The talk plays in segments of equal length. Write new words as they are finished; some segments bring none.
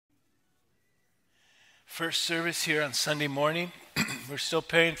first service here on Sunday morning. We're still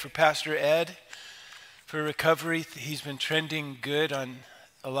praying for Pastor Ed for recovery. He's been trending good on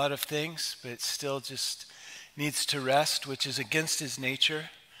a lot of things, but still just needs to rest, which is against his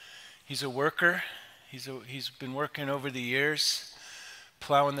nature. He's a worker. He's been working over the years,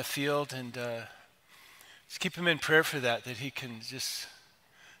 plowing the field, and just keep him in prayer for that he can just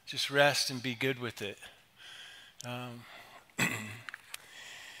rest and be good with it.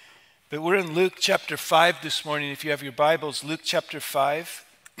 But we're in Luke chapter 5 this morning. If you have your Bibles, Luke chapter 5.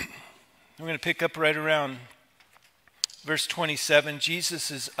 We're going to pick up right around verse 27.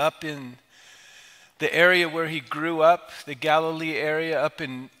 Jesus is up in the area where he grew up, the Galilee area up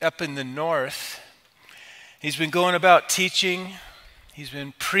in the north. He's been going about teaching. He's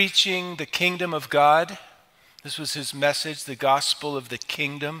been preaching the kingdom of God. This was his message, the gospel of the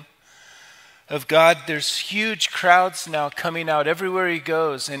kingdom of God. There's huge crowds now coming out everywhere he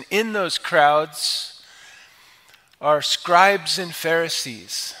goes. And in those crowds are scribes and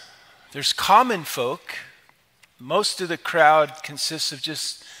Pharisees. There's common folk. Most of the crowd consists of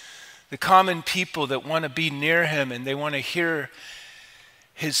just the common people that want to be near him and they want to hear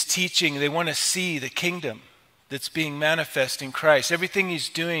his teaching. They want to see the kingdom that's being manifest in Christ. Everything he's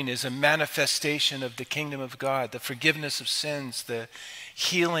doing is a manifestation of the kingdom of God, the forgiveness of sins, the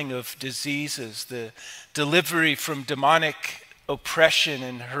healing of diseases, the delivery from demonic oppression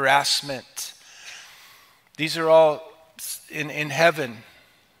and harassment. These are all in heaven.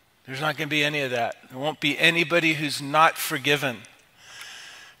 There's not going to be any of that. There won't be anybody who's not forgiven.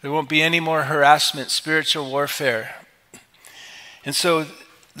 There won't be any more harassment, spiritual warfare. And so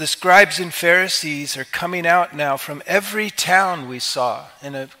the scribes and Pharisees are coming out now from every town we saw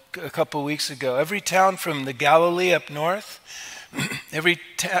in a couple weeks ago. Every town from the Galilee up north, every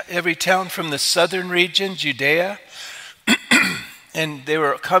town from the southern region, Judea, and they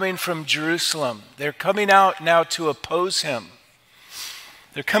were coming from Jerusalem. They're coming out now to oppose him.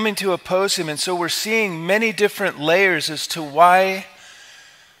 They're coming to oppose him, and so we're seeing many different layers as to why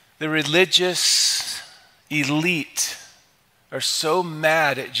the religious elite are so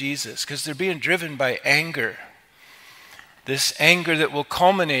mad at Jesus, because they're being driven by anger. This anger that will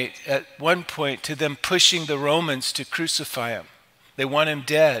culminate at one point to them pushing the Romans to crucify him. They want him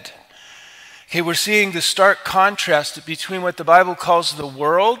dead. Okay, we're seeing the stark contrast between what the Bible calls the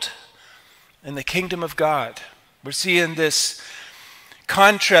world and the kingdom of God. We're seeing this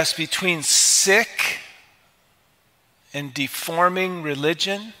contrast between sick and deforming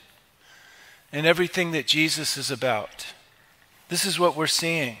religion and everything that Jesus is about. This is what we're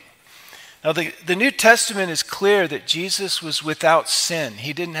seeing. Now, the New Testament is clear that Jesus was without sin.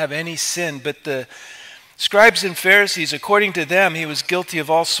 He didn't have any sin, but the scribes and Pharisees, according to them, he was guilty of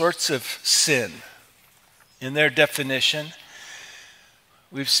all sorts of sin in their definition.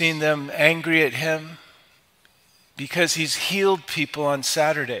 We've seen them angry at him because he's healed people on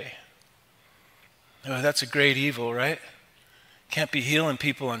Saturday. Oh, that's a great evil, right? Can't be healing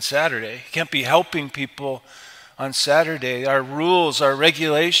people on Saturday. Can't be helping people on Saturday. Our rules, our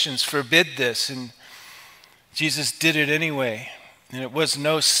regulations forbid this, and Jesus did it anyway. And it was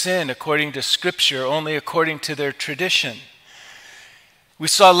no sin according to Scripture, only according to their tradition. We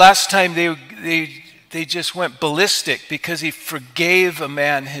saw last time they just went ballistic because he forgave a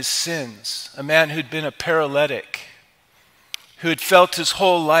man his sins, a man who'd been a paralytic, who had felt his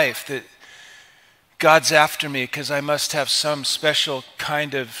whole life that God's after me because I must have some special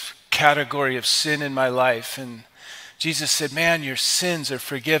kind of category of sin in my life. And Jesus said, man, your sins are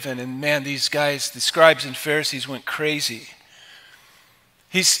forgiven. And man, these guys, the scribes and Pharisees, went crazy.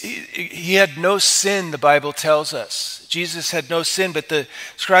 He had no sin, the Bible tells us. Jesus had no sin, but the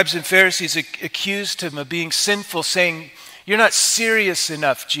scribes and Pharisees accused him of being sinful, saying, you're not serious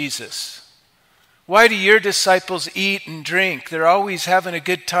enough, Jesus. Why do your disciples eat and drink? They're always having a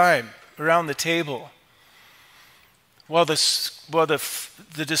good time around the table. While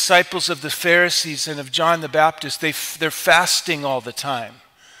the disciples of the Pharisees and of John the Baptist, they're fasting all the time.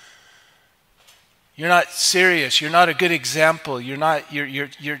 You're not serious. You're not a good example. You're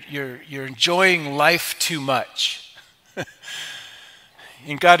enjoying life too much.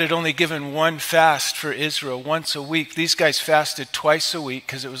 And God had only given one fast for Israel once a week. These guys fasted twice a week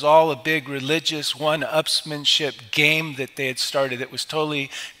because it was all a big religious one-upsmanship game that they had started. It was totally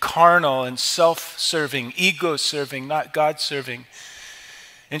carnal and self-serving, ego-serving, not God-serving.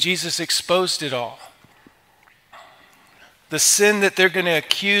 And Jesus exposed it all. The sin that they're going to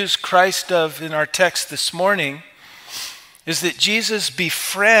accuse Christ of in our text this morning is that Jesus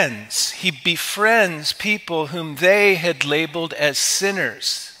befriends. He befriends people whom they had labeled as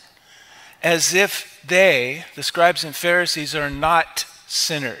sinners, as if they, the scribes and Pharisees, are not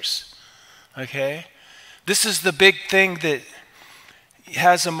sinners. Okay? This is the big thing that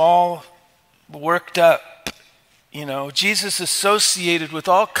has them all worked up. You know, Jesus associated with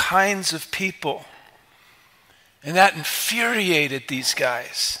all kinds of people. And that infuriated these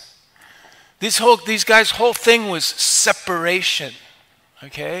guys. These guys' whole thing was separation.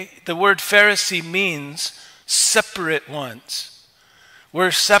 Okay? The word Pharisee means separate ones.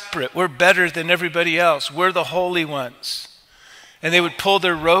 We're separate. We're better than everybody else. We're the holy ones. And they would pull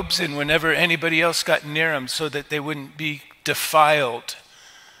their robes in whenever anybody else got near them so that they wouldn't be defiled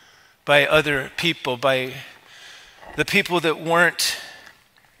by other people, by the people that weren't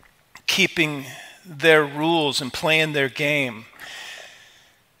keeping their rules and playing their game.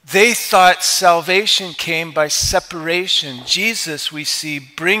 They thought salvation came by separation. Jesus, we see,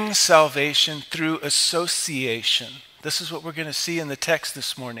 brings salvation through association. This is what we're going to see in the text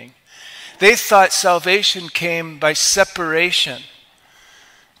this morning. They thought salvation came by separation.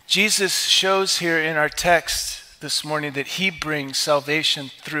 Jesus shows here in our text this morning that he brings salvation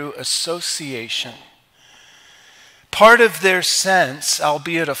through association. Part of their sense,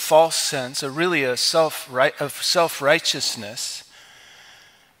 albeit a false sense, really a self-righteousness,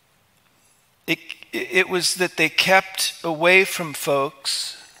 it was that they kept away from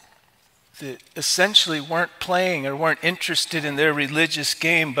folks that essentially weren't playing or weren't interested in their religious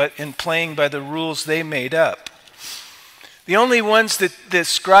game, but in playing by the rules they made up. The only ones that the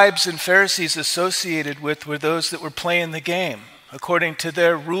scribes and Pharisees associated with were those that were playing the game according to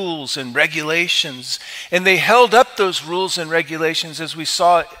their rules and regulations. And they held up those rules and regulations, as we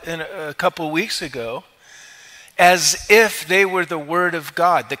saw a couple weeks ago, as if they were the word of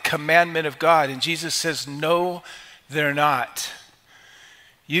God, the commandment of God. And Jesus says, no, they're not.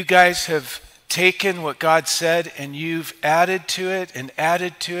 You guys have taken what God said and you've added to it, and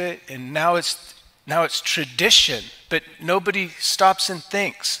now it's tradition. But nobody stops and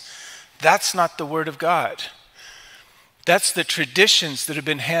thinks, that's not the word of God. That's the traditions that have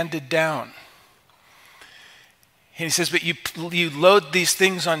been handed down. And he says, but you load these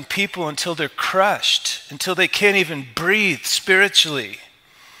things on people until they're crushed, until they can't even breathe spiritually.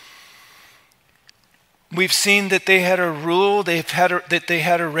 We've seen that they had a rule, that they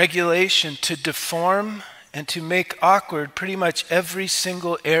had a regulation to deform and to make awkward pretty much every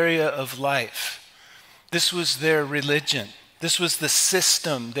single area of life. This was their religion. This was the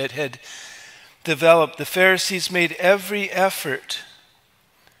system that had developed. The Pharisees made every effort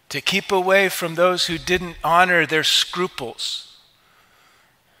to keep away from those who didn't honor their scruples.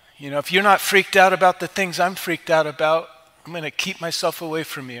 You know, if you're not freaked out about the things I'm freaked out about, I'm going to keep myself away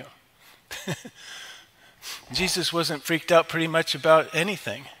from you. Jesus wasn't freaked out pretty much about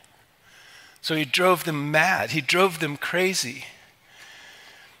anything. So he drove them mad. He drove them crazy.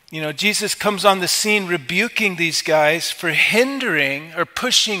 You know, Jesus comes on the scene rebuking these guys for hindering or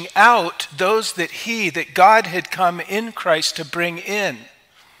pushing out those that God had come in Christ to bring in.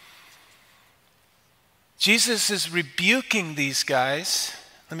 Jesus is rebuking these guys,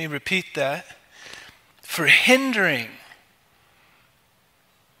 let me repeat that, for hindering,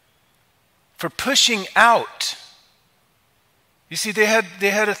 for pushing out. You see, they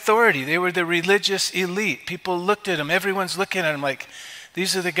had authority. They were the religious elite. People looked at them. Everyone's looking at them like,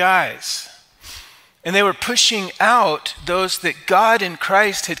 these are the guys. And they were pushing out those that God in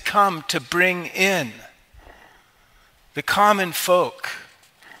Christ had come to bring in, the common folk.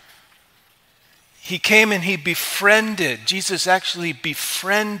 He came and he befriended. Jesus actually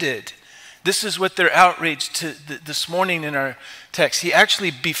befriended. This is what their outrage to this morning in our text. He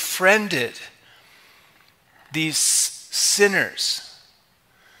actually befriended these sinners.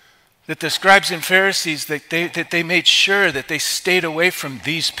 That the scribes and Pharisees, that they made sure that they stayed away from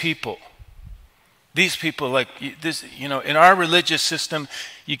these people. These people, like this, you know, in our religious system,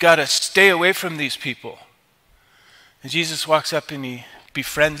 you got to stay away from these people. And Jesus walks up and he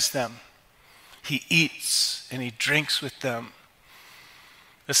befriends them. He eats and he drinks with them.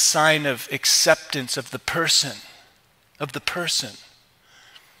 A sign of acceptance of the person,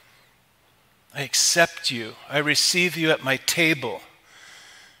 I accept you. I receive you at my table.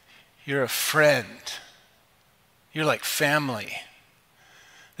 You're a friend. You're like family.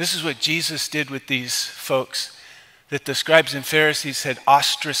 This is what Jesus did with these folks that the scribes and Pharisees had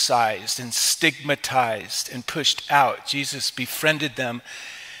ostracized and stigmatized and pushed out. Jesus befriended them.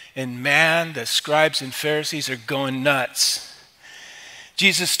 And man, the scribes and Pharisees are going nuts.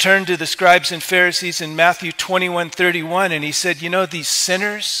 Jesus turned to the scribes and Pharisees in Matthew 21:31, and he said, you know, these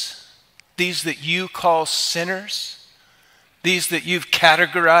sinners, these that you call sinners, these that you've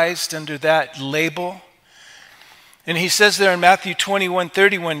categorized under that label. And he says there in Matthew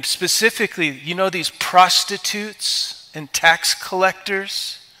 21:31, specifically, you know, these prostitutes and tax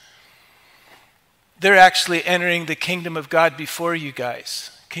collectors, they're actually entering the kingdom of God before you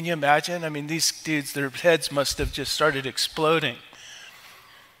guys. Can you imagine? I mean, these dudes, their heads must have just started exploding.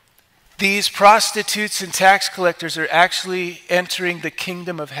 These prostitutes and tax collectors are actually entering the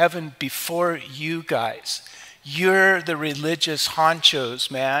kingdom of heaven before you guys. You're the religious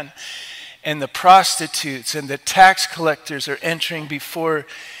honchos, man. And the prostitutes and the tax collectors are entering before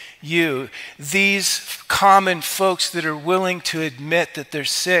you. These common folks that are willing to admit that they're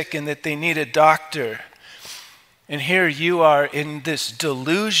sick and that they need a doctor. And here you are in this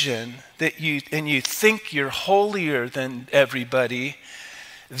delusion that you think you're holier than everybody.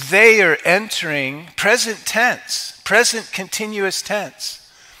 They are entering present tense, present continuous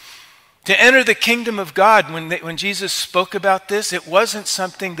tense. To enter the kingdom of God, when Jesus spoke about this, it wasn't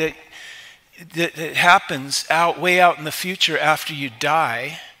something that happens way out in the future after you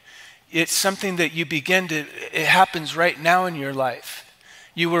die. It's something that it happens right now in your life.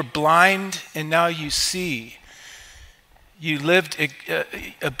 You were blind and now you see. You lived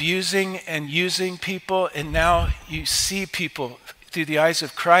abusing and using people, and now you see people through the eyes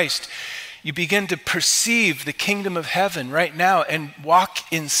of Christ. You begin to perceive the kingdom of heaven right now and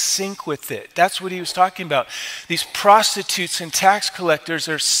walk in sync with it. That's what he was talking about. These prostitutes and tax collectors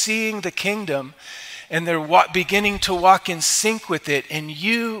are seeing the kingdom, and they're beginning to walk in sync with it. And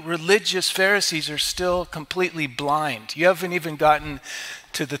you religious Pharisees are still completely blind. You haven't even gotten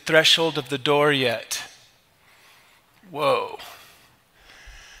to the threshold of the door yet. Whoa.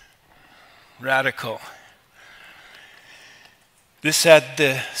 Radical. This had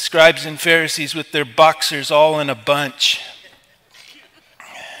the scribes and Pharisees with their boxers all in a bunch.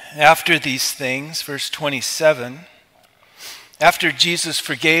 After these things, verse 27, after Jesus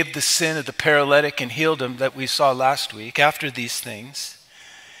forgave the sin of the paralytic and healed him that we saw last week, after these things,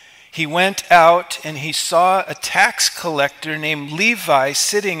 he went out and he saw a tax collector named Levi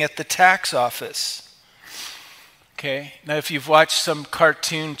sitting at the tax office. Okay, now if you've watched some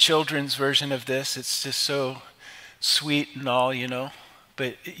cartoon children's version of this, it's just so sweet and all, you know.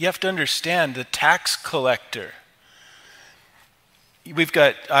 But you have to understand the tax collector. We've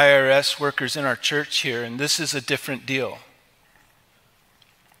got IRS workers in our church here, and this is a different deal.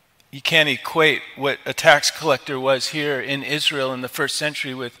 You can't equate what a tax collector was here in Israel in the first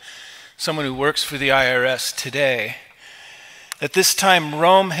century with someone who works for the IRS today. At this time,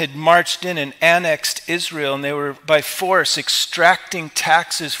 Rome had marched in and annexed Israel, and they were by force extracting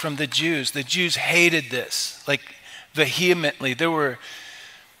taxes from the Jews. The Jews hated this, like vehemently. There were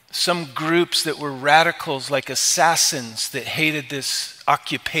some groups that were radicals, like assassins, that hated this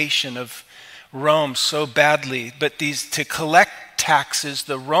occupation of Rome so badly. But to collect taxes,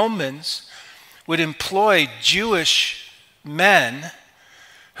 the Romans would employ Jewish men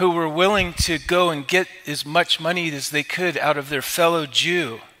who were willing to go and get as much money as they could out of their fellow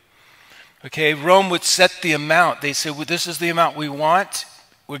Jew. Okay, Rome would set the amount. They said, well, this is the amount we want.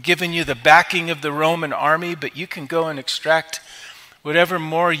 We're giving you the backing of the Roman army, but you can go and extract whatever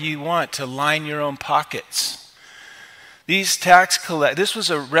more you want to line your own pockets. These this was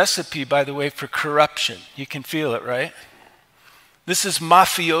a recipe, by the way, for corruption. You can feel it, right? This is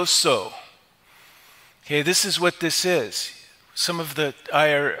mafioso. Okay, this is what this is. Some of the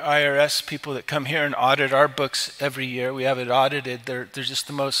IRS people that come here and audit our books every year, we have it audited. They're just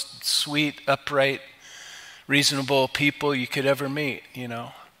the most sweet, upright, reasonable people you could ever meet, you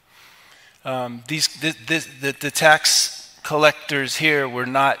know. The tax collectors here were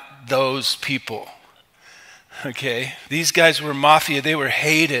not those people. Okay, these guys were mafia. They were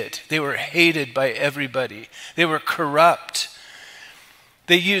hated. They were hated by everybody. They were corrupt.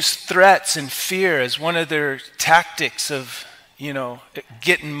 They used threats and fear as one of their tactics of, you know,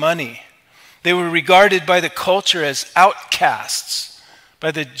 getting money. They were regarded by the culture as outcasts.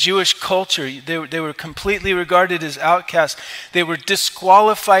 By the Jewish culture, they were completely regarded as outcasts. They were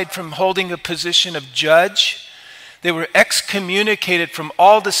disqualified from holding a position of judge. They were excommunicated from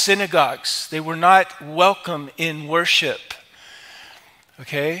all the synagogues. They were not welcome in worship.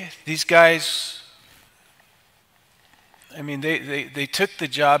 Okay? These guys, I mean, they took the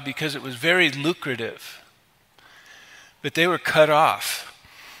job because it was very lucrative. But they were cut off.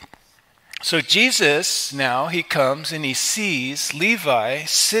 So Jesus, now, he comes and he sees Levi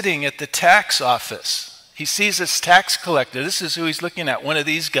sitting at the tax office. He sees this tax collector. This is who he's looking at, one of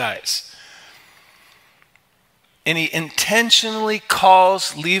these guys. And he intentionally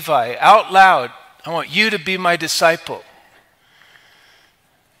calls Levi out loud, I want you to be my disciple.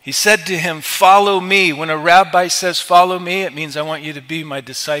 He said to him, follow me. When a rabbi says, follow me, it means I want you to be my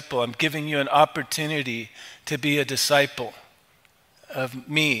disciple. I'm giving you an opportunity to be a disciple of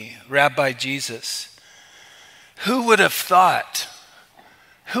me, Rabbi Jesus. Who would have thought?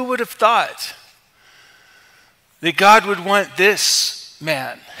 Who would have thought that God would want this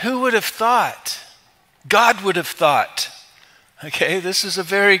man. Who would have thought? God would have thought. Okay, this is a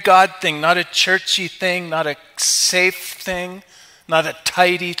very God thing, not a churchy thing, not a safe thing, not a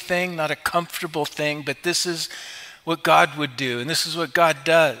tidy thing, not a comfortable thing, but this is what God would do, and this is what God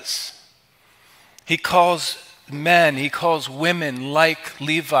does. He calls men, he calls women like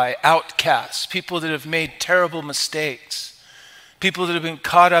Levi outcasts, people that have made terrible mistakes, people that have been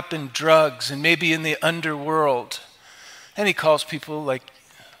caught up in drugs and maybe in the underworld. And he calls people like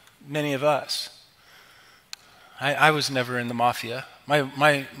many of us. I was never in the mafia.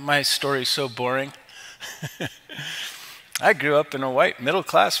 My story is so boring. I grew up in a white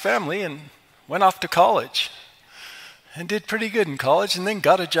middle-class family and went off to college and did pretty good in college and then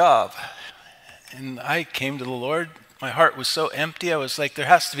got a job. And I came to the Lord. My heart was so empty. I was like, there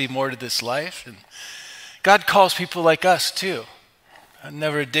has to be more to this life. And God calls people like us too. I'm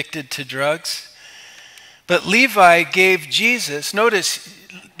never addicted to drugs. But Levi gave Jesus, notice,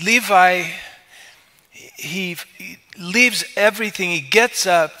 Levi, he leaves everything. He gets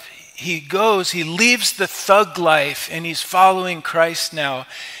up, he goes, he leaves the thug life, and he's following Christ now.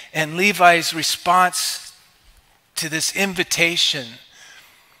 And Levi's response to this invitation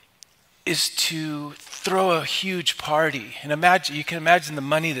is to throw a huge party. And imagine, you can imagine the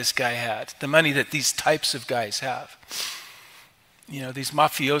money this guy had, the money that these types of guys have. You know, these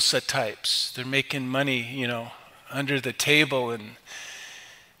mafiosa types, they're making money, you know, under the table. And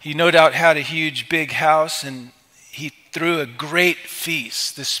he no doubt had a huge big house, and he threw a great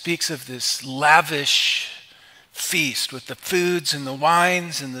feast. This speaks of this lavish feast with the foods and the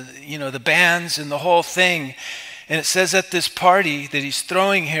wines and the, you know, the bands and the whole thing. And it says at this party that he's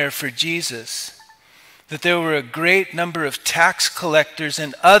throwing here for Jesus, that there were a great number of tax collectors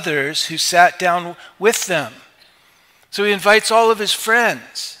and others who sat down with them. So he invites all of his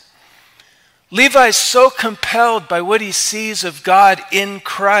friends. Levi's so compelled by what he sees of God in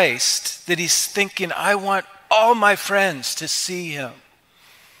Christ that he's thinking, I want all my friends to see him.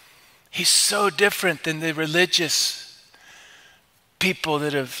 He's so different than the religious people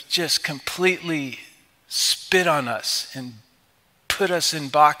that have just completely spit on us and put us in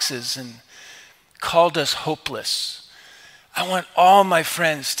boxes and called us hopeless. I want all my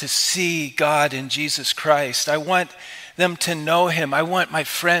friends to see God in Jesus Christ. I want them to know him. I want my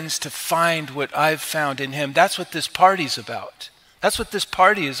friends to find what I've found in him. That's what this party's about. That's what this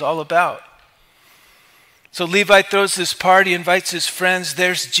party is all about. So Levi throws this party, invites his friends.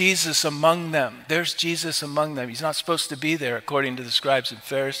 There's Jesus among them. There's Jesus among them. He's not supposed to be there, according to the scribes and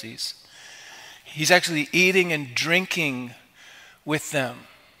Pharisees. He's actually eating and drinking with them.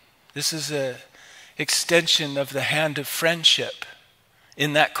 This is an extension of the hand of friendship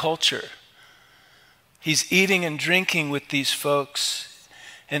in that culture. He's eating and drinking with these folks.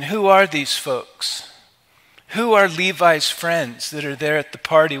 And who are these folks? Who are Levi's friends that are there at the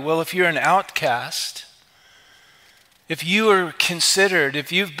party? Well, if you're an outcast, if you are considered,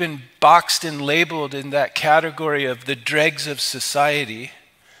 if you've been boxed and labeled in that category of the dregs of society,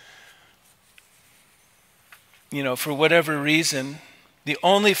 you know, for whatever reason, the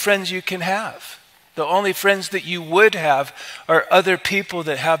only friends you can have, the only friends that you would have are other people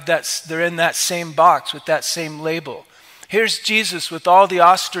that have that, they're in that same box with that same label. Here's Jesus with all the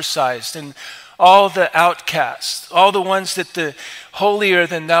ostracized and all the outcasts, all the ones that the holier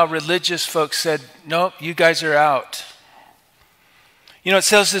than thou religious folks said, nope, you guys are out. You know, it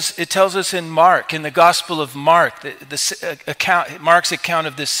tells us in Mark, in the Gospel of Mark, Mark's account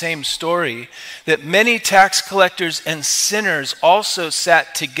of this same story, that many tax collectors and sinners also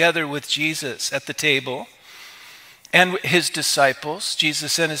sat together with Jesus at the table and his disciples,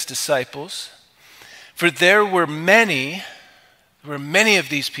 Jesus and his disciples. For there were many of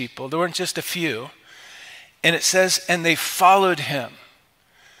these people, there weren't just a few, and it says, and they followed him.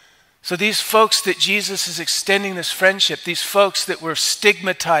 So these folks that Jesus is extending this friendship, these folks that were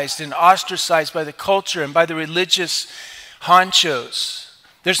stigmatized and ostracized by the culture and by the religious honchos,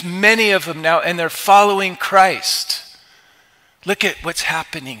 there's many of them now, and they're following Christ. Look at what's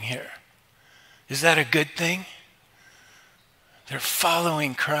happening here. Is that a good thing? They're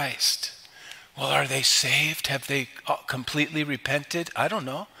following Christ. Well, are they saved? Have they completely repented? I don't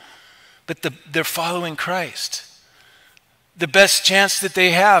know. But they're following Christ. The best chance that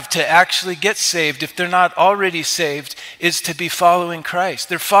they have to actually get saved, if they're not already saved, is to be following Christ.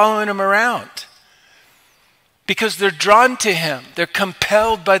 They're following him around because they're drawn to him. They're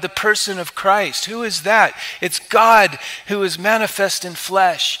compelled by the person of Christ. Who is that? It's God who is manifest in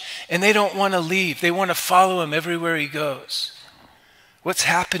flesh, and they don't want to leave. They want to follow him everywhere he goes. What's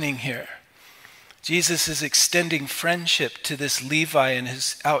happening here? Jesus is extending friendship to this Levi and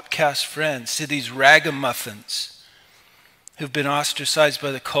his outcast friends, to these ragamuffins. who've been ostracized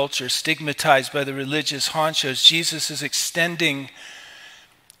by the culture, stigmatized by the religious honchos. Jesus is extending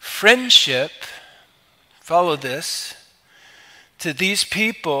friendship, follow this, to these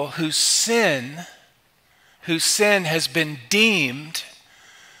people whose sin has been deemed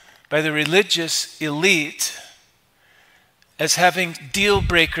by the religious elite as having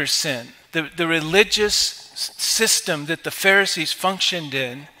deal-breaker sin. The religious system that the Pharisees functioned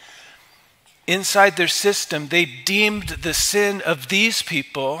in, inside their system, they deemed the sin of these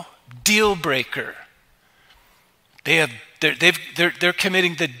people deal-breaker. They're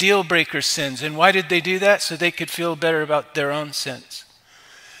committing the deal-breaker sins. And why did they do that? So they could feel better about their own sins.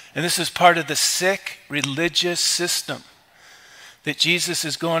 And this is part of the sick religious system that Jesus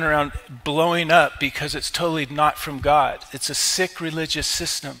is going around blowing up because it's totally not from God. It's a sick religious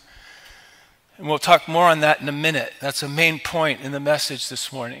system. And we'll talk more on that in a minute. That's a main point in the message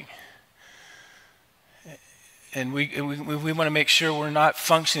this morning. And we want to make sure we're not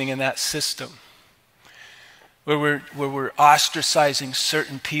functioning in that system where we're ostracizing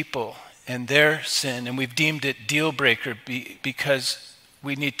certain people and their sin, and we've deemed it deal breaker because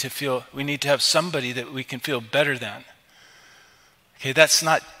we need to have somebody that we can feel better than. Okay, that's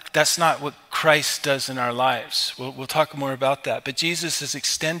not what Christ does in our lives. We'll talk more about that. But Jesus is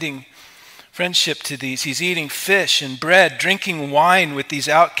extending friendship to these. He's eating fish and bread, drinking wine with these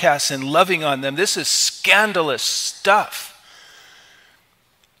outcasts and loving on them. This is scandalous stuff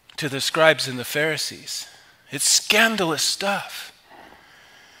to the scribes and the Pharisees. It's scandalous stuff.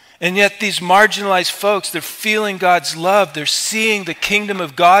 And yet these marginalized folks, they're feeling God's love. They're seeing the kingdom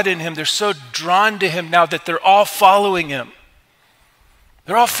of God in him. They're so drawn to him now that they're all following him.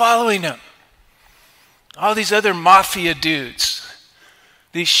 They're all following him. All these other mafia dudes,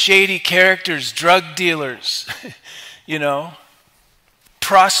 these shady characters, drug dealers,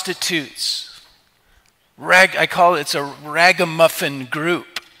 prostitutes. I call it's a ragamuffin group.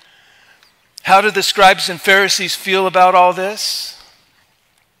 How do the scribes and Pharisees feel about all this?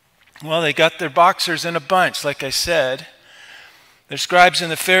 Well, they got their boxers in a bunch, like I said. The scribes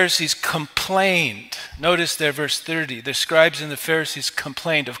and the Pharisees complained. Notice there, verse 30. The scribes and the Pharisees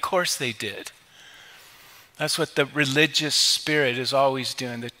complained. Of course they did. That's what the religious spirit is always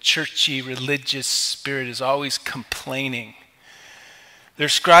doing. The churchy religious spirit is always complaining. Their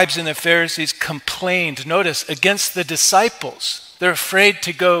scribes and the Pharisees complained, notice, against the disciples. They're afraid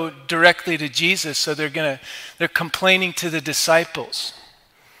to go directly to Jesus, so they're complaining to the disciples,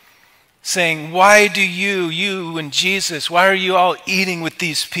 saying, why do you and Jesus, why are you all eating with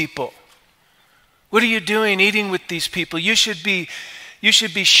these people? What are you doing eating with these people? You should be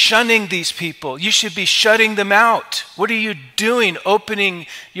shunning these people. You should be shutting them out. What are you doing opening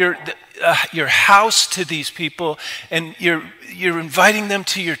your house to these people and you're inviting them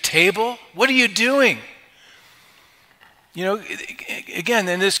to your table? What are you doing? Again,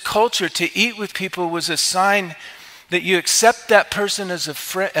 in this culture, to eat with people was a sign that you accept that person as a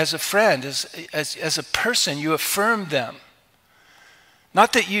friend, as a person. You affirm them.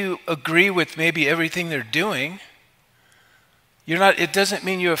 Not that you agree with maybe everything they're doing. It doesn't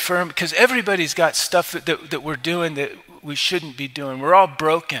mean you affirm, because everybody's got stuff that we're doing that we shouldn't be doing. We're all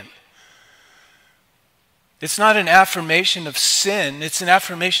broken. It's not an affirmation of sin, it's an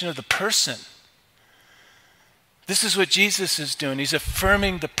affirmation of the person. This is what Jesus is doing. He's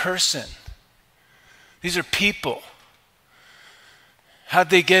affirming the person. These are people.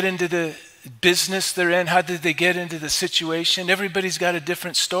 How'd they get into the business they're in? How did they get into the situation? Everybody's got a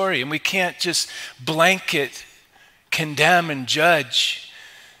different story, and we can't just blanket condemn and judge.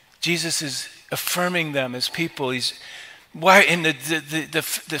 Jesus is affirming them as people. And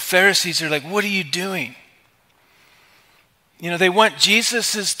the Pharisees are like, what are you doing? They want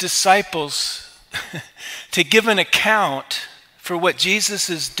Jesus' disciples to give an account for what Jesus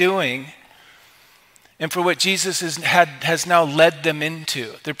is doing and for what Jesus has now led them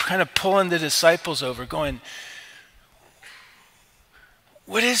into. They're kind of pulling the disciples over, going,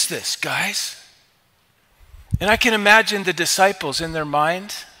 what is this, guys? And I can imagine the disciples in their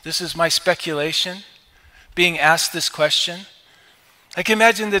mind, this is my speculation, being asked this question. I can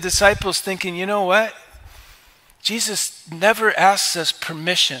imagine the disciples thinking, you know what? Jesus never asks us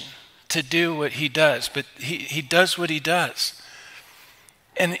permission to do what he does, but he does what he does.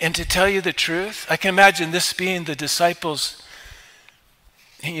 And to tell you the truth, I can imagine this being the disciples'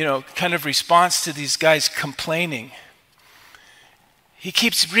 kind of response to these guys complaining. He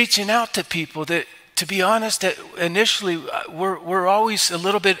keeps reaching out to people that, to be honest, initially we're always a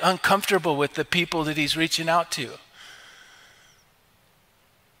little bit uncomfortable with the people that he's reaching out to.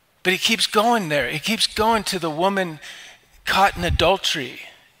 But he keeps going there. He keeps going to the woman caught in adultery,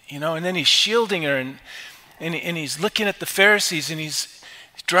 and then he's shielding her. and he's looking at the Pharisees, and he's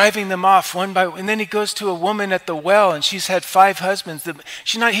driving them off one by one. And then he goes to a woman at the well, and she's had 5 husbands. And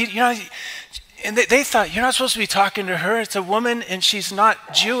they thought, you're not supposed to be talking to her. It's a woman, and she's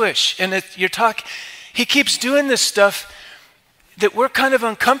not Jewish. And he keeps doing this stuff that we're kind of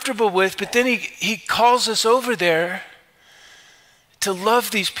uncomfortable with, but then he calls us over there to love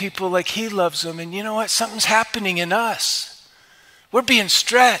these people like he loves them. And you know what? Something's happening in us. We're being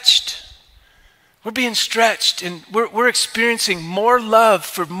stretched. We're being stretched, and we're experiencing more love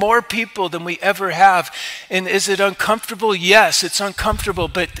for more people than we ever have. And is it uncomfortable? Yes, it's uncomfortable,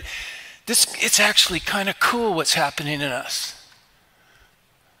 but it's actually kind of cool what's happening in us.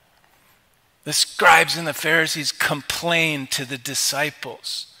 The scribes and the Pharisees complained to the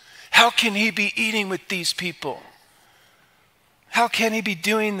disciples. How can he be eating with these people? How can he be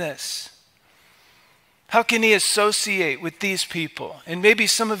doing this? How can he associate with these people? And maybe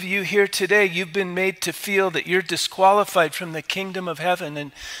some of you here today, you've been made to feel that you're disqualified from the kingdom of heaven,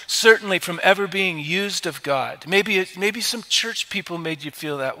 and certainly from ever being used of God. Maybe some church people made you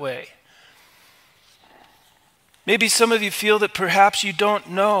feel that way. Maybe some of you feel that perhaps you don't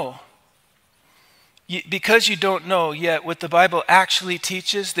know. Because you don't know yet what the Bible actually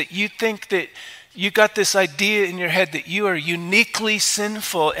teaches, that you think that you got this idea in your head that you are uniquely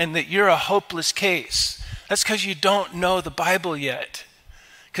sinful and that you're a hopeless case. That's because you don't know the Bible yet.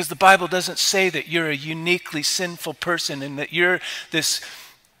 Because the Bible doesn't say that you're a uniquely sinful person and that you're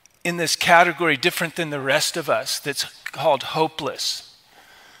in this category different than the rest of us that's called hopeless.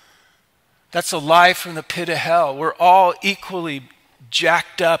 That's a lie from the pit of hell. We're all equally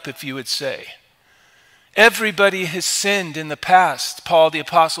jacked up, if you would say. Everybody has sinned in the past, Paul the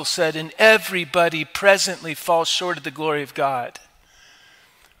Apostle said, and everybody presently falls short of the glory of God.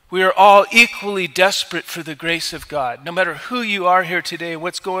 We are all equally desperate for the grace of God. No matter who you are here today,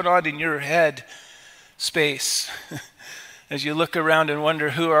 what's going on in your head space, as you look around and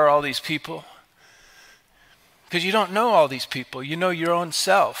wonder, who are all these people? Because you don't know all these people. You know your own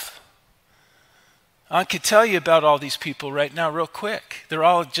self. I could tell you about all these people right now real quick. They're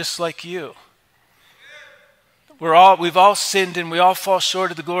all just like you. We've all sinned and we all fall short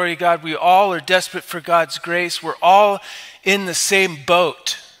of the glory of God. We all are desperate for God's grace. We're all in the same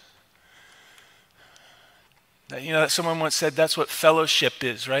boat. You know, someone once said that's what fellowship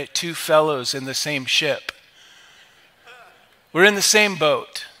is, right? 2 fellows in the same ship. We're in the same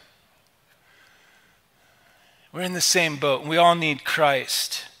boat. We're in the same boat, and we all need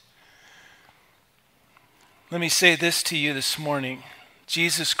Christ. Let me say this to you this morning.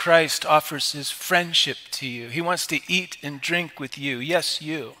 Jesus Christ offers his friendship to you. He wants to eat and drink with you. Yes,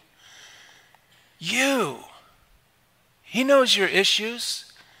 you. You. He knows your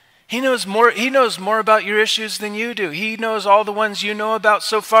issues. He knows more about your issues than you do. He knows all the ones you know about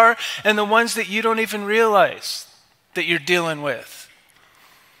so far and the ones that you don't even realize that you're dealing with.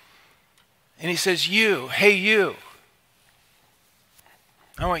 And he says, you, hey you,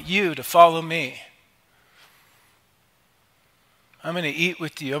 I want you to follow me. I'm going to eat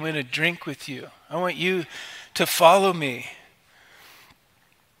with you. I'm going to drink with you. I want you to follow me.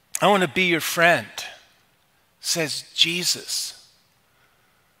 I want to be your friend, says Jesus.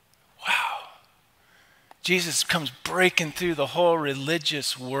 Wow. Jesus comes breaking through the whole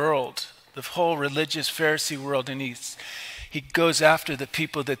religious world, the whole religious Pharisee world, and he goes after the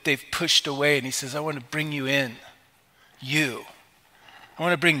people that they've pushed away, and he says, I want to bring you in. You. I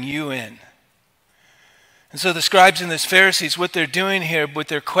want to bring you in. And so the scribes and the Pharisees, what they're doing here with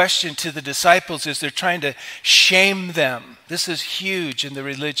their question to the disciples is they're trying to shame them. This is huge in the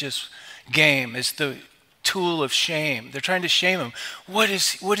religious game, is the tool of shame. They're trying to shame them. What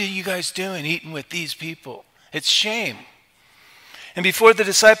are you guys doing eating with these people? It's shame. And before the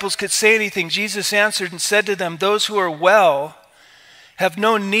disciples could say anything, Jesus answered and said to them, those who are well have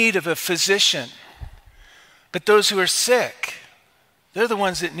no need of a physician, but those who are sick, they're the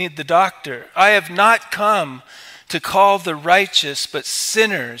ones that need the doctor. I have not come to call the righteous, but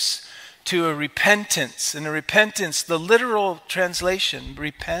sinners to a repentance. And a repentance, the literal translation,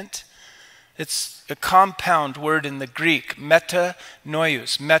 repent, it's a compound word in the Greek,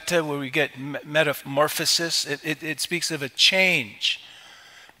 metanoios. Meta, where we get metamorphosis, it speaks of a change.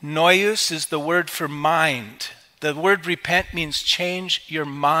 Nous is the word for mind. The word repent means change your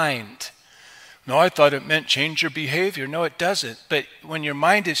mind. No, I thought it meant change your behavior. No, it doesn't. But when your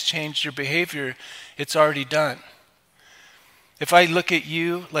mind has changed your behavior, it's already done. If I look at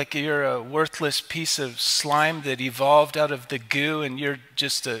you like you're a worthless piece of slime that evolved out of the goo and you're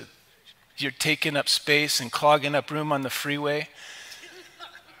taking up space and clogging up room on the freeway,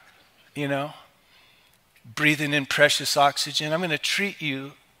 breathing in precious oxygen, I'm going to treat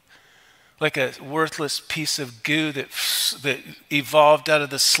you like a worthless piece of goo that evolved out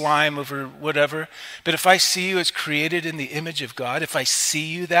of the slime over whatever. But if I see you as created in the image of God, if I see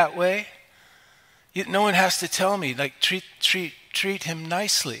you that way, no one has to tell me, like, treat him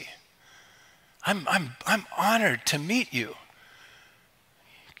nicely. I'm honored to meet you.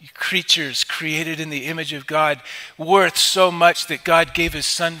 You creatures created in the image of God, worth so much that God gave his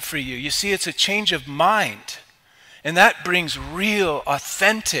son for you. You see, it's a change of mind. And that brings real,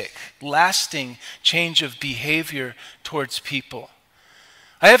 authentic, lasting change of behavior towards people.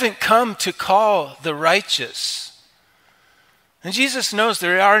 I haven't come to call the righteous. And Jesus knows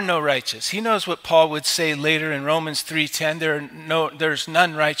there are no righteous. He knows what Paul would say later in Romans 3:10, there's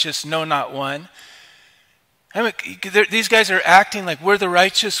none righteous, no, not one. These guys are acting like we're the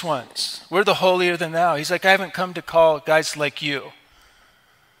righteous ones. We're the holier than thou. He's like, I haven't come to call guys like you,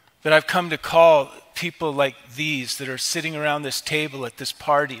 but I've come to call people like these that are sitting around this table at this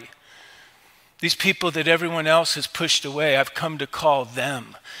party. These people that everyone else has pushed away, I've come to call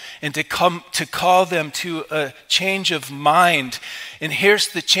them. And to call them to a change of mind. And here's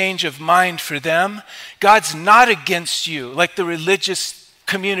the change of mind for them. God's not against you, like the religious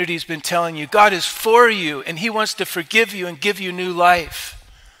community's been telling you. God is for you, and he wants to forgive you and give you new life.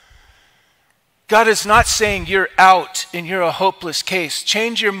 God is not saying you're out and you're a hopeless case.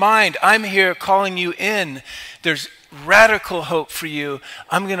 Change your mind. I'm here calling you in. There's radical hope for you.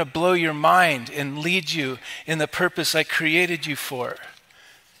 I'm going to blow your mind and lead you in the purpose I created you for.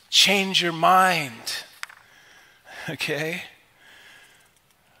 Change your mind. Okay?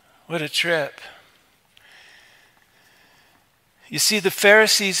 What a trip. You see, the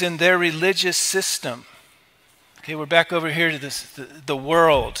Pharisees and their religious system. Okay, we're back over here to the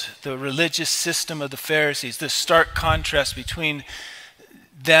world, the religious system of the Pharisees, the stark contrast between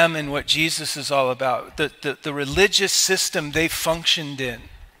them and what Jesus is all about. The religious system they functioned in.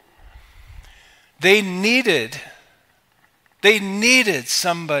 They needed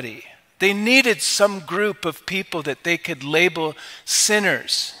somebody. They needed some group of people that they could label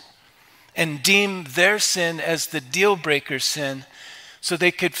sinners and deem their sin as the deal breaker sin so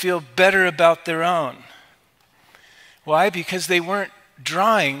they could feel better about their own. Why? Because they weren't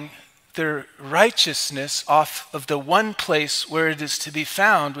drawing their righteousness off of the one place where it is to be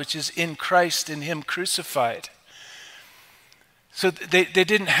found, which is in Christ and him crucified. So they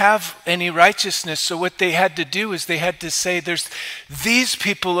didn't have any righteousness. So what they had to do is they had to say, there's these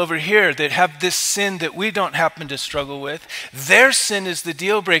people over here that have this sin that we don't happen to struggle with. Their sin is the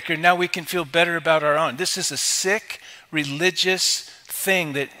deal breaker. Now we can feel better about our own. This is a sick religious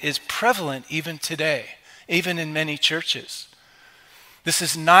thing that is prevalent even today, even in many churches. This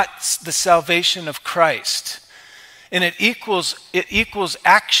is not the salvation of Christ. And it equals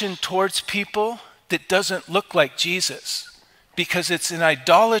action towards people that doesn't look like Jesus. Because it's an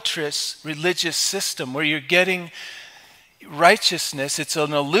idolatrous religious system where you're getting righteousness. It's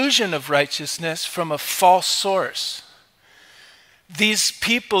an illusion of righteousness from a false source. These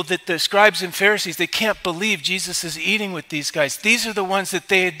people that the scribes and Pharisees, they can't believe Jesus is eating with these guys. These are the ones that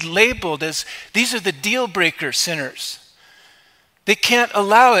they had labeled as, these are the deal breaker sinners. They can't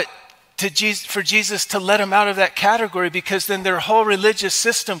allow it for Jesus to let them out of that category, because then their whole religious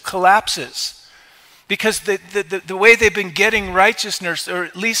system collapses. Because the way they've been getting righteousness, or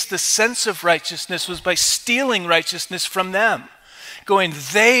at least the sense of righteousness, was by stealing righteousness from them. Going,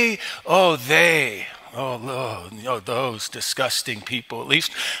 those disgusting people. At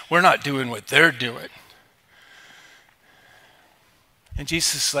least we're not doing what they're doing. And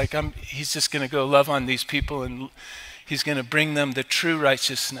Jesus is like, he's just going to go love on these people, and he's going to bring them the true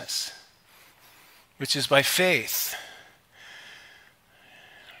righteousness, which is by faith.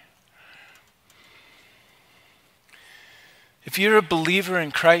 If you're a believer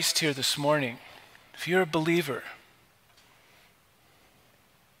in Christ here this morning, if you're a believer,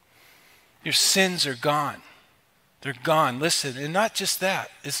 your sins are gone. They're gone. Listen, and not just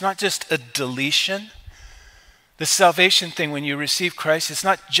that. It's not just a deletion. The salvation thing, when you receive Christ, it's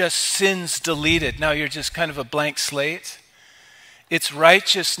not just sins deleted. Now you're just kind of a blank slate. It's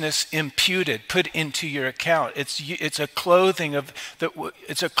righteousness imputed, put into your account. It's a clothing of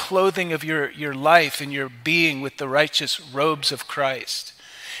your life and your being with the righteous robes of Christ.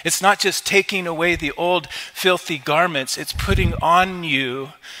 It's not just taking away the old filthy garments. It's putting on you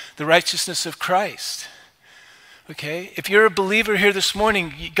the righteousness of Christ. Okay? If you're a believer here this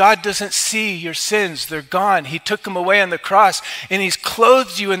morning, God doesn't see your sins. They're gone. He took them away on the cross, and he's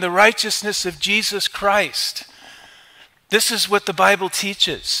clothed you in the righteousness of Jesus Christ. This is what the Bible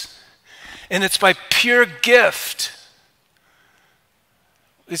teaches. And it's by pure gift.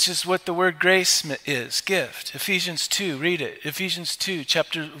 It's just what the word grace is, gift. Ephesians 2, read it. Ephesians 2,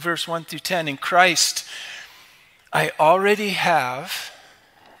 verse 1 through 10. In Christ, I already have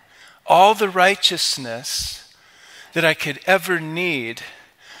all the righteousness that I could ever need,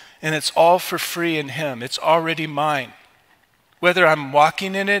 and it's all for free in him. It's already mine. Whether I'm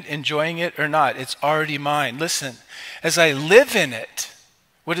walking in it, enjoying it or not, it's already mine. Listen, as I live in it,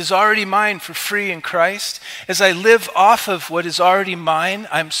 what is already mine for free in Christ, as I live off of what is already mine,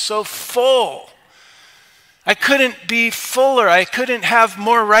 I'm so full. I couldn't be fuller. I couldn't have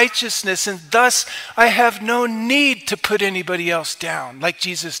more righteousness, and thus I have no need to put anybody else down, like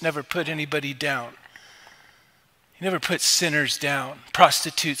Jesus never put anybody down. He never put sinners down,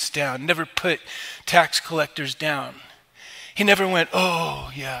 prostitutes down, never put tax collectors down. He never went,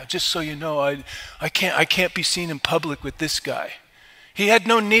 oh yeah, just so you know, I can't be seen in public with this guy. He had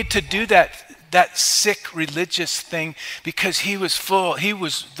no need to do that sick religious thing because he was full. He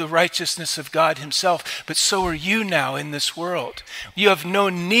was the righteousness of God himself. But so are you now in this world. You have no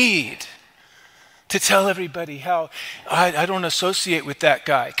need to tell everybody how I don't associate with that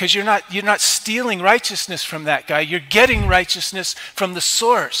guy, because you're not stealing righteousness from that guy. You're getting righteousness from the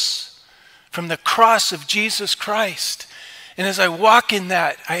source, from the cross of Jesus Christ. And as I walk in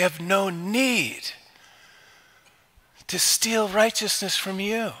that, I have no need to steal righteousness from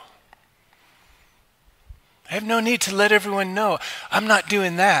you. I have no need to let everyone know I'm not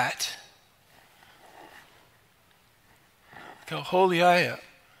doing that. How holy I am.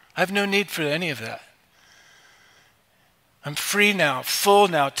 I have no need for any of that. I'm free now, full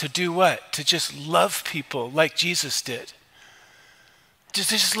now to do what? To just love people like Jesus did. To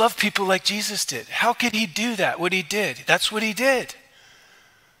just love people like Jesus did. How could he do that, what he did? That's what he did.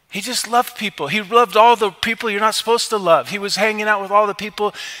 He just loved people. He loved all the people you're not supposed to love. He was hanging out with all the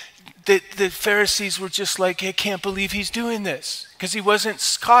people that the Pharisees were just like, I can't believe he's doing this. Because he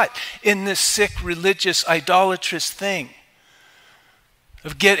wasn't caught in this sick, religious, idolatrous thing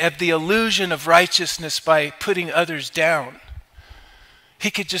of the illusion of righteousness by putting others down.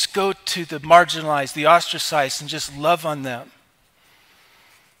 He could just go to the marginalized, the ostracized, and just love on them.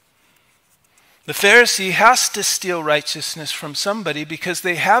 The Pharisee has to steal righteousness from somebody because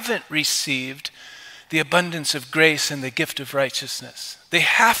they haven't received the abundance of grace and the gift of righteousness. They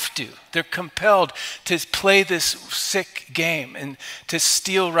have to. They're compelled to play this sick game and to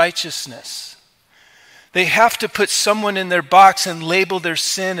steal righteousness. They have to put someone in their box and label their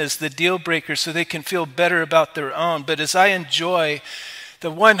sin as the deal breaker so they can feel better about their own. But as I enjoy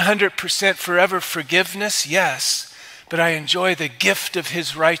the 100% forever forgiveness, yes, but I enjoy the gift of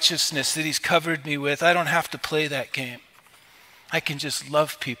his righteousness that he's covered me with. I don't have to play that game. I can just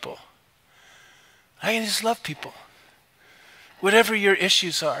love people. I can just love people. Whatever your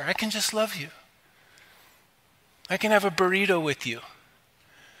issues are, I can just love you. I can have a burrito with you.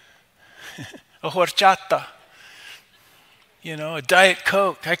 A horchata. A Diet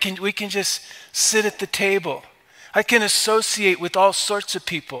Coke. We can just sit at the table. I can associate with all sorts of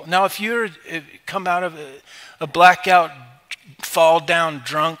people. Now, if you come out of a blackout, fall down,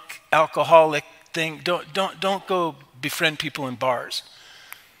 drunk, alcoholic thing, don't go befriend people in bars.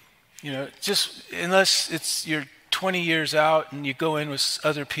 Just unless you're 20 years out and you go in with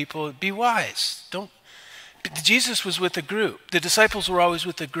other people, be wise. Jesus was with a group. The disciples were always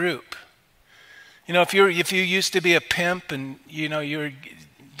with a group. If you used to be a pimp and you're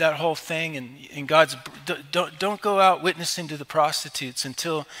that whole thing and God's don't go out witnessing to the prostitutes and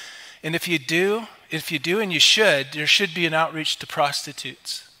if you do and you should, there should be an outreach to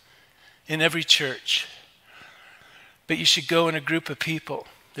prostitutes in every church. But you should go in a group of people.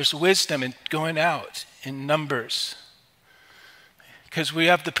 There's wisdom in going out in numbers because we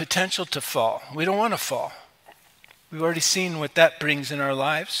have the potential to fall. We don't want to fall. We've already seen what that brings in our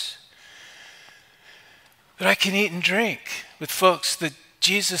lives. But I can eat and drink with folks that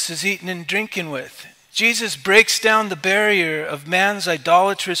Jesus is eating and drinking with. Jesus breaks down the barrier of man's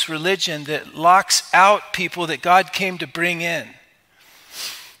idolatrous religion that locks out people that God came to bring in.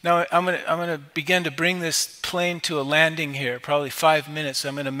 Now, I'm going to begin to bring this plane to a landing here, probably 5 minutes.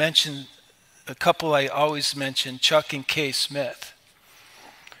 I'm going to mention a couple I always mention, Chuck and Kay Smith.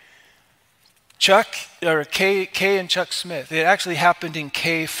 Kay and Chuck Smith. It actually happened in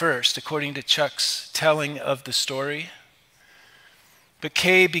Kay first, according to Chuck's telling of the story. But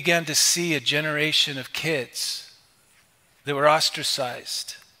Kay began to see a generation of kids that were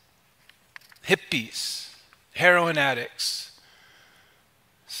ostracized, hippies, heroin addicts,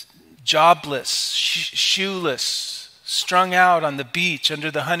 jobless, shoeless, strung out on the beach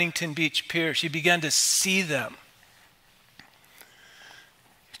under the Huntington Beach Pier. She began to see them.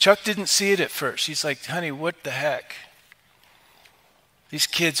 Chuck didn't see it at first. He's like, honey, what the heck? These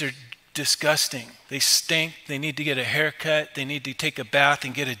kids are disgusting. They stink. They need to get a haircut. They need to take a bath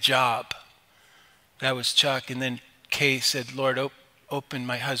and get a job. That was Chuck. And then Kay said, Lord, open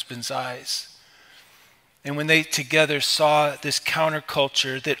my husband's eyes. And when they together saw this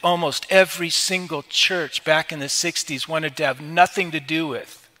counterculture that almost every single church back in the 60s wanted to have nothing to do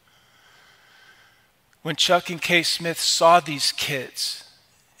with, when Chuck and Kay Smith saw these kids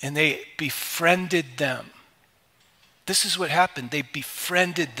and they befriended them, this is what happened. They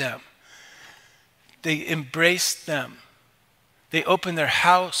befriended them. They embraced them. They opened their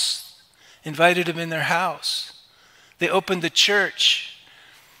house, invited them in their house. They opened the church.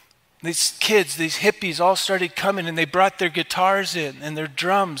 These kids, these hippies all started coming, and they brought their guitars in and their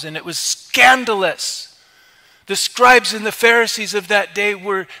drums, and it was scandalous. The scribes and the Pharisees of that day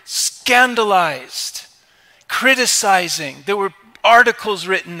were scandalized, criticizing. There were articles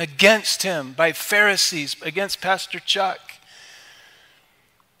written against him by Pharisees, against Pastor Chuck.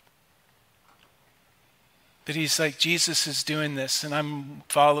 But he's like, Jesus is doing this, and I'm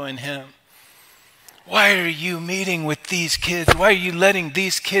following him. Why are you meeting with these kids? Why are you letting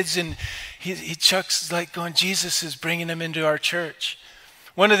these kids in? Chuck's like going, Jesus is bringing them into our church.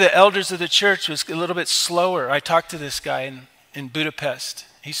 One of the elders of the church was a little bit slower. I talked to this guy in Budapest.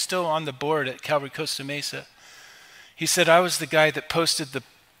 He's still on the board at Calvary Costa Mesa. He said, I was the guy that posted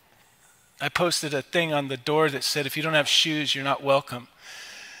a thing on the door that said, if you don't have shoes, you're not welcome.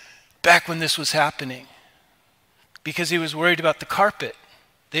 Back when this was happening. Because he was worried about the carpet.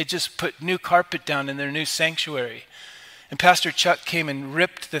 They just put new carpet down in their new sanctuary. And Pastor Chuck came and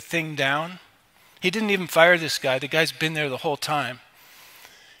ripped the thing down. He didn't even fire this guy. The guy's been there the whole time.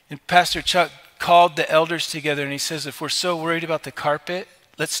 And Pastor Chuck called the elders together and he says, if we're so worried about the carpet,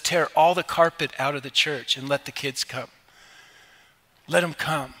 let's tear all the carpet out of the church and let the kids come. Let them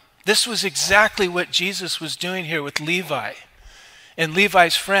come. This was exactly what Jesus was doing here with Levi and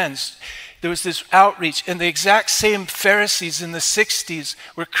Levi's friends. There was this outreach, and the exact same Pharisees in the 60s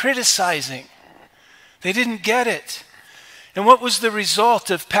were criticizing. They didn't get it. And what was the result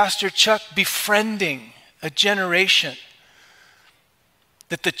of Pastor Chuck befriending a generation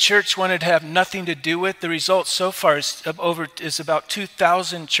that the church wanted to have nothing to do with? The result so far is about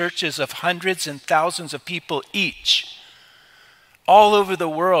 2,000 churches of hundreds and thousands of people each, all over the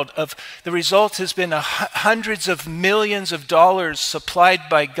world. The result has been hundreds of millions of dollars supplied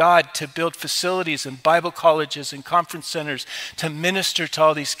by God to build facilities and Bible colleges and conference centers to minister to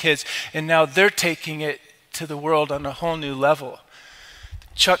all these kids. And now they're taking it to the world on a whole new level.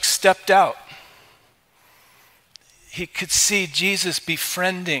 Chuck stepped out. He could see Jesus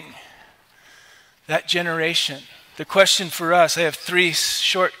befriending that generation. The question for us, I have 3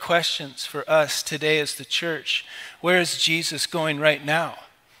 short questions for us today as the church. Where is Jesus going right now?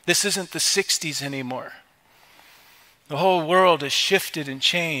 This isn't the 60s anymore. The whole world has shifted and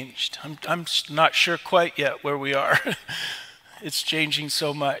changed. I'm not sure quite yet where we are. It's changing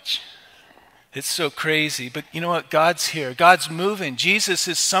so much. It's so crazy. But you know what? God's here. God's moving. Jesus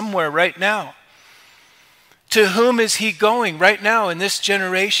is somewhere right now. To whom is he going right now in this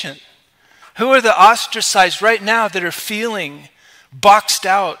generation? Who are the ostracized right now that are feeling boxed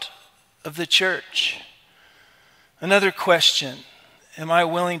out of the church? Another question, am I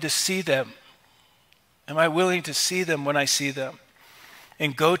willing to see them? Am I willing to see them when I see them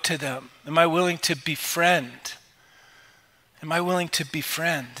and go to them? Am I willing to befriend? Am I willing to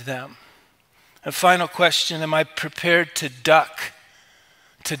befriend them? A final question, am I prepared to duck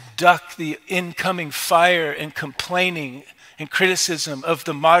the incoming fire and complaining and criticism of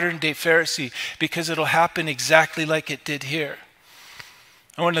the modern day Pharisee, because it'll happen exactly like it did here.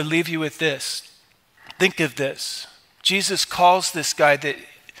 I want to leave you with this. Think of this. Jesus calls this guy that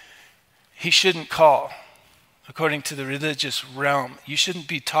he shouldn't call, according to the religious realm. You shouldn't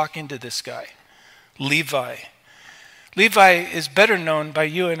be talking to this guy, Levi. Levi is better known by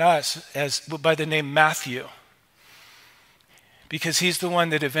you and us by the name Matthew, because he's the one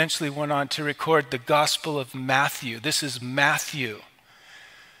that eventually went on to record the Gospel of Matthew. This is Matthew.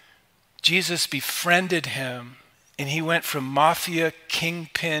 Jesus befriended him, and he went from mafia,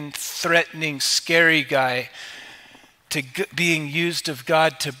 kingpin, threatening, scary guy to being used of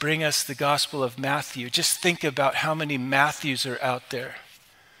God to bring us the Gospel of Matthew. Just think about how many Matthews are out there.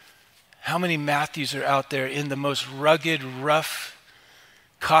 How many Matthews are out there in the most rugged, rough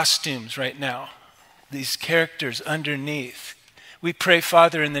costumes right now? These characters underneath. We pray,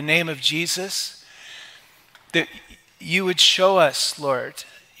 Father, in the name of Jesus, that you would show us, Lord,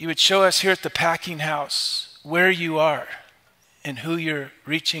 you would show us here at the Packinghouse where you are and who you're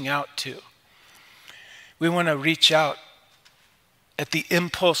reaching out to. We want to reach out at the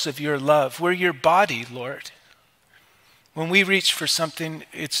impulse of your love. We're your body, Lord. When we reach for something,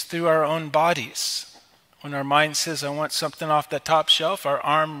 it's through our own bodies. When our mind says, I want something off the top shelf, our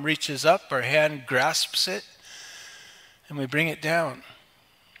arm reaches up, our hand grasps it, and we bring it down.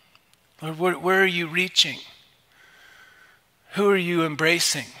 Lord, where are you reaching? Who are you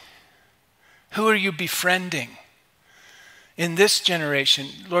embracing? Who are you befriending? In this generation,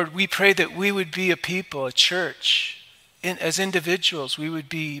 Lord, we pray that we would be a people, a church. As individuals, we would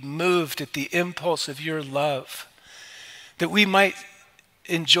be moved at the impulse of your love. That we might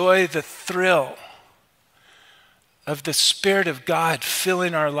enjoy the thrill of the Spirit of God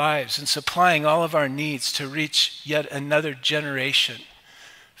filling our lives and supplying all of our needs to reach yet another generation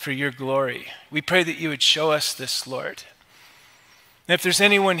for your glory. We pray that you would show us this, Lord. And if there's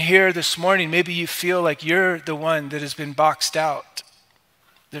anyone here this morning, maybe you feel like you're the one that has been boxed out.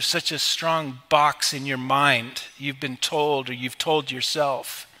 There's such a strong box in your mind. You've been told, or you've told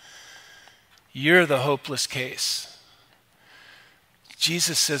yourself, you're the hopeless case.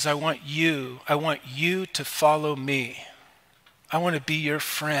 Jesus says, I want you to follow me. I want to be your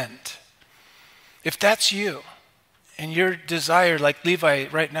friend. If that's you, and your desire, like Levi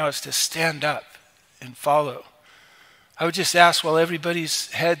right now, is to stand up and follow, I would just ask, while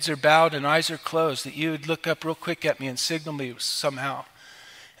everybody's heads are bowed and eyes are closed, that you would look up real quick at me and signal me somehow.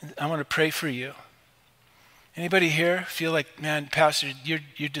 And I want to pray for you. Anybody here feel like, man, Pastor,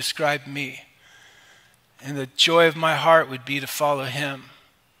 you described me. And the joy of my heart would be to follow him.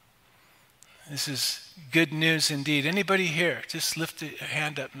 This is good news indeed. Anybody here? Just lift a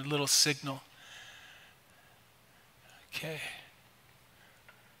hand up and a little signal. Okay.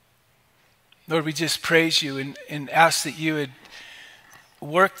 Lord, we just praise you and ask that you would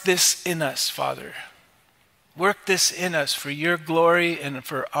work this in us, Father. Work this in us for your glory and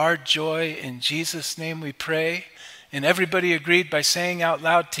for our joy. In Jesus' name we pray. And everybody agreed by saying out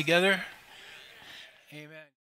loud together, amen.